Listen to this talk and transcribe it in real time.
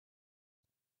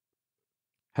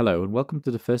Hello, and welcome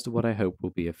to the first of what I hope will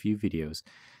be a few videos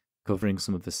covering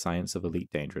some of the science of Elite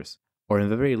Dangerous, or in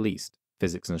the very least,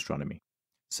 physics and astronomy.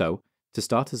 So, to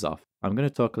start us off, I'm going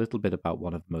to talk a little bit about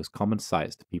one of the most common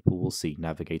sights that people will see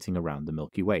navigating around the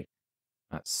Milky Way.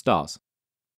 That's stars.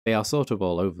 They are sort of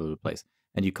all over the place,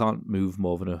 and you can't move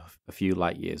more than a few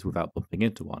light years without bumping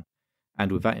into one. And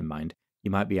with that in mind,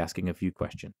 you might be asking a few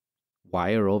questions.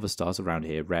 Why are all the stars around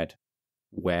here red?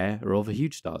 Where are all the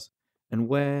huge stars? And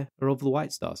where are all the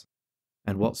white stars?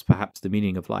 And what's perhaps the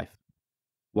meaning of life?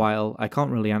 While I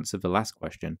can't really answer the last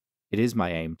question, it is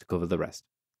my aim to cover the rest.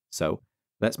 So,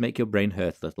 let's make your brain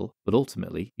hurt a little, but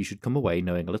ultimately, you should come away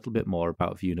knowing a little bit more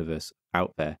about the universe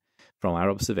out there from our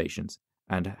observations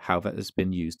and how that has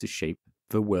been used to shape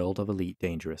the world of Elite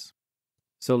Dangerous.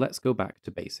 So, let's go back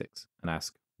to basics and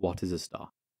ask, what is a star?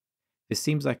 This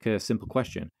seems like a simple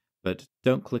question, but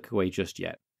don't click away just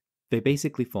yet. They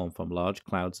basically form from large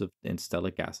clouds of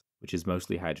interstellar gas, which is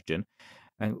mostly hydrogen,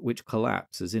 and which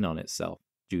collapses in on itself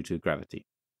due to gravity.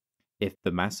 If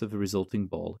the mass of the resulting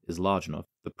ball is large enough,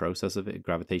 the process of it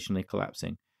gravitationally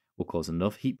collapsing will cause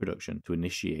enough heat production to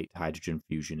initiate hydrogen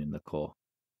fusion in the core.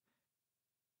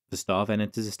 The star then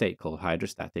enters a state called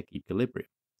hydrostatic equilibrium.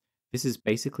 This is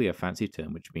basically a fancy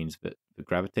term which means that the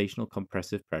gravitational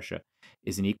compressive pressure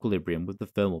is in equilibrium with the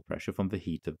thermal pressure from the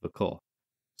heat of the core.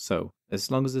 So,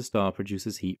 as long as the star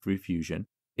produces heat through fusion,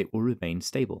 it will remain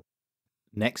stable.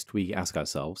 Next, we ask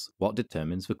ourselves, what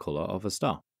determines the colour of a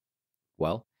star?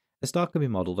 Well, a star can be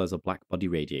modelled as a black body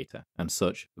radiator, and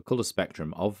such, the colour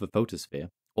spectrum of the photosphere,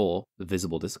 or the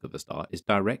visible disk of a star, is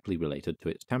directly related to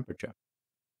its temperature.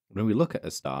 When we look at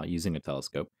a star using a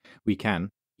telescope, we can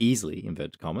easily,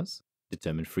 inverted commas,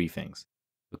 determine three things: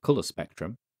 the colour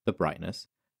spectrum, the brightness,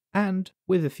 and,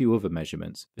 with a few other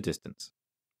measurements, the distance.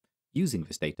 Using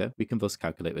this data, we can thus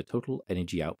calculate the total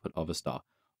energy output of a star,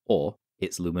 or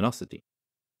its luminosity.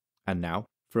 And now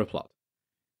for a plot.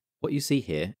 What you see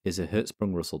here is a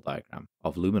Hertzsprung-Russell diagram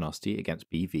of luminosity against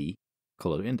BV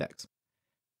color index.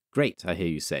 Great, I hear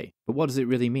you say, but what does it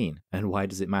really mean, and why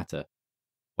does it matter?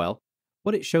 Well,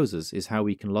 what it shows us is how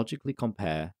we can logically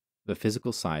compare the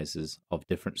physical sizes of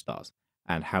different stars,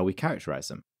 and how we characterize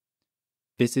them.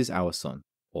 This is our Sun,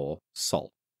 or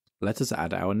Sol. Let us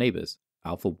add our neighbors,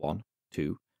 Alpha 1,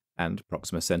 2, and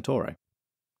Proxima Centauri.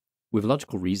 With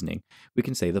logical reasoning, we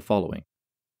can say the following.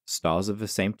 Stars of the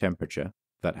same temperature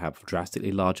that have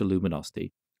drastically larger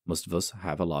luminosity must thus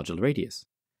have a larger radius.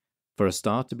 For a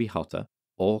star to be hotter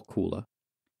or cooler,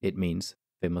 it means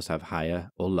they must have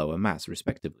higher or lower mass,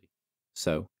 respectively.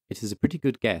 So, it is a pretty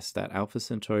good guess that Alpha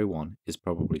Centauri 1 is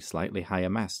probably slightly higher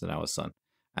mass than our Sun,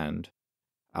 and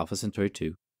Alpha Centauri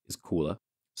 2 is cooler,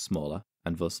 smaller,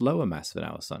 and thus lower mass than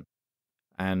our Sun.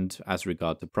 And as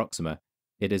regard to Proxima,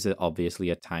 it is obviously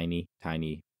a tiny,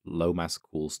 tiny, low-mass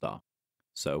cool star.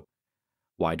 So,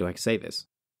 why do I say this?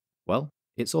 Well,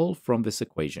 it's all from this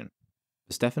equation.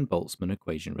 The Stefan-Boltzmann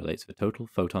equation relates the total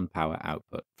photon power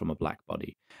output from a black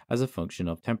body as a function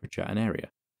of temperature and area.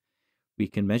 We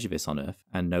can measure this on Earth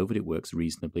and know that it works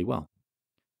reasonably well.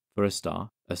 For a star,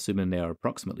 assuming they are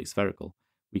approximately spherical,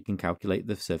 we can calculate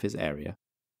the surface area,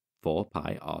 4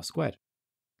 pi r squared.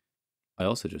 I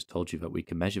also just told you that we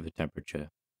can measure the temperature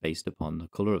based upon the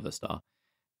colour of the star,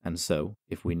 and so,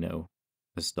 if we know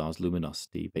a star's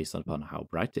luminosity based upon how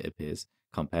bright it appears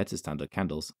compared to standard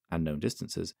candles and known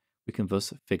distances, we can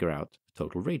thus figure out the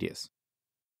total radius.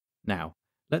 Now,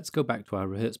 let's go back to our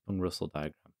Hertzsprung-Russell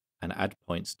diagram and add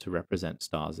points to represent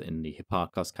stars in the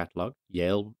Hipparcos Catalogue,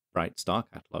 Yale Bright Star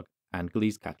Catalogue, and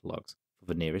Gliese catalogues for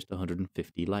the nearest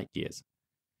 150 light years.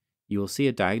 You will see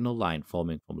a diagonal line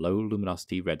forming from low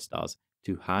luminosity red stars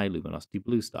to high luminosity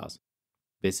blue stars.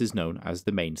 This is known as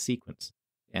the main sequence,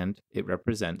 and it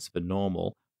represents the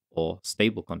normal or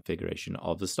stable configuration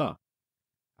of the star.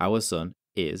 Our Sun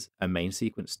is a main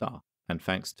sequence star, and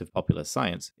thanks to popular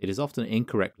science, it is often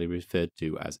incorrectly referred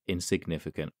to as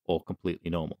insignificant or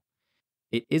completely normal.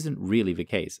 It isn't really the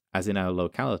case, as in our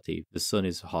locality, the Sun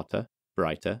is hotter,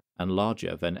 brighter, and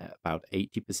larger than about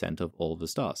 80% of all the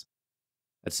stars.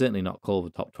 I'd certainly not call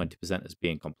the top 20% as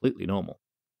being completely normal.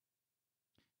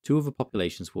 Two other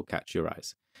populations will catch your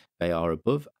eyes. They are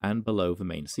above and below the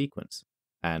main sequence,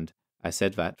 and I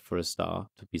said that for a star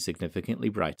to be significantly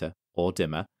brighter or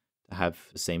dimmer, to have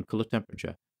the same color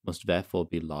temperature, must therefore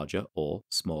be larger or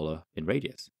smaller in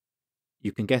radius.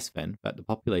 You can guess then that the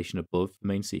population above the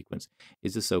main sequence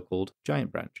is the so-called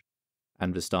giant branch,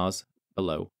 and the stars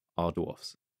below are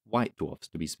dwarfs, white dwarfs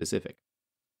to be specific.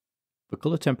 The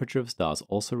color temperature of stars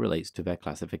also relates to their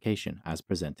classification, as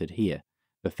presented here,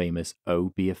 the famous "Oh,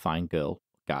 be a fine girl,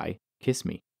 guy, kiss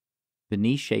me." The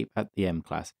knee shape at the M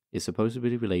class is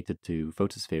supposedly related to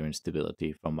photosphere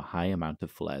instability from a high amount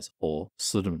of flares or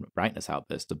sudden brightness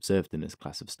outbursts observed in this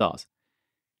class of stars.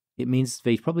 It means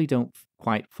they probably don't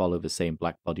quite follow the same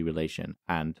black-body relation,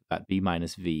 and that B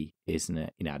minus V is an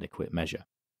inadequate measure,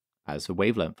 as the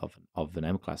wavelength of an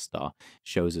M-class star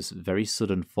shows us very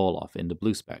sudden fall-off in the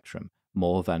blue spectrum,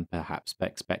 more than perhaps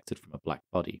expected from a black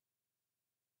body.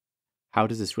 How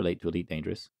does this relate to Elite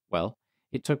Dangerous? Well,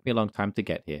 it took me a long time to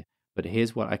get here, but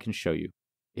here's what I can show you.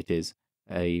 It is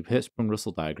a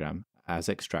Hertzsprung-Russell diagram as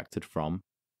extracted from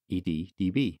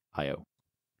EDDB.io.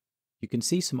 You can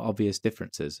see some obvious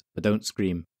differences, but don't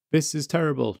scream, "This is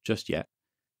terrible," just yet.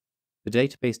 The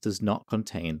database does not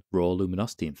contain raw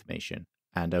luminosity information,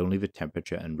 and only the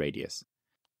temperature and radius.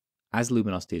 As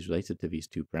luminosity is related to these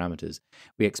two parameters,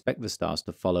 we expect the stars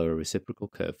to follow a reciprocal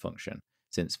curve function,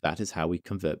 since that is how we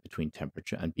convert between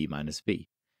temperature and B minus V.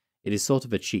 It is sort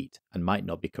of a cheat, and might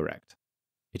not be correct.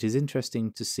 It is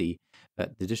interesting to see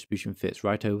that the distribution fits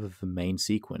right over the main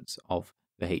sequence of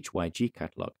the HYG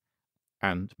catalogue,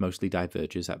 and mostly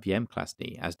diverges at the M-class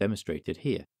knee as demonstrated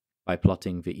here, by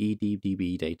plotting the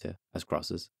EDDB data as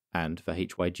crosses and the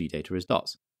HYG data as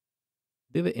dots.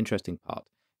 The other interesting part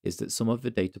is that some of the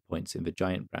data points in the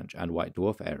giant branch and white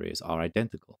dwarf areas are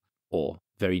identical, or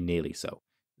very nearly so,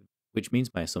 which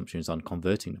means my assumptions on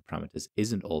converting the parameters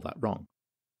isn't all that wrong.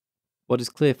 What is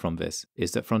clear from this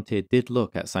is that Frontier did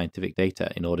look at scientific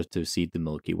data in order to seed the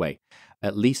Milky Way,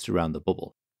 at least around the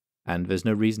bubble, and there's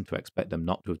no reason to expect them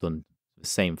not to have done the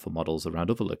same for models around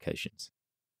other locations.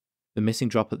 The missing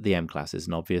drop at the M-class is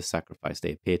an obvious sacrifice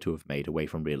they appear to have made away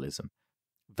from realism,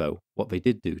 though what they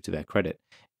did do, to their credit,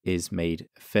 is made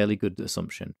a fairly good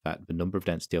assumption that the number of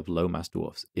density of low-mass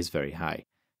dwarfs is very high.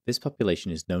 This population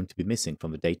is known to be missing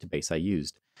from the database I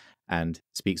used, and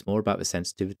speaks more about the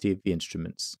sensitivity of the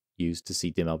instruments used to see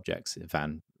dim objects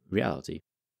than reality.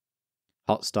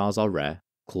 Hot stars are rare,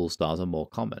 cool stars are more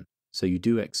common, so you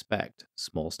do expect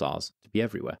small stars to be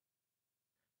everywhere.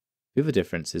 The other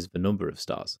difference is the number of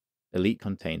stars. Elite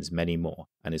contains many more,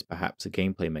 and is perhaps a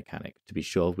gameplay mechanic to be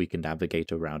sure we can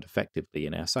navigate around effectively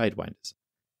in our sidewinders.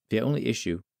 The only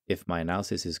issue, if my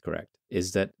analysis is correct,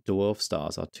 is that dwarf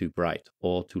stars are too bright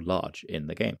or too large in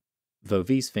the game, though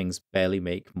these things barely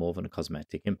make more than a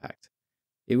cosmetic impact.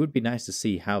 It would be nice to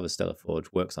see how the Stellar Forge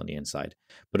works on the inside,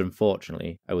 but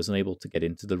unfortunately I was unable to get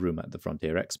into the room at the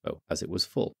Frontier Expo as it was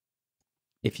full.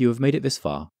 If you have made it this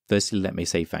far, firstly let me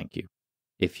say thank you.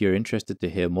 If you're interested to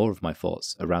hear more of my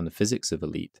thoughts around the physics of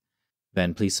Elite,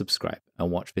 then please subscribe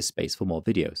and watch this space for more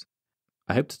videos.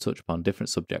 I hope to touch upon different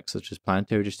subjects such as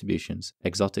planetary distributions,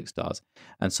 exotic stars,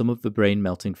 and some of the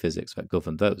brain-melting physics that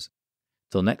govern those.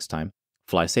 Till next time,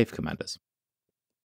 fly safe, Commanders.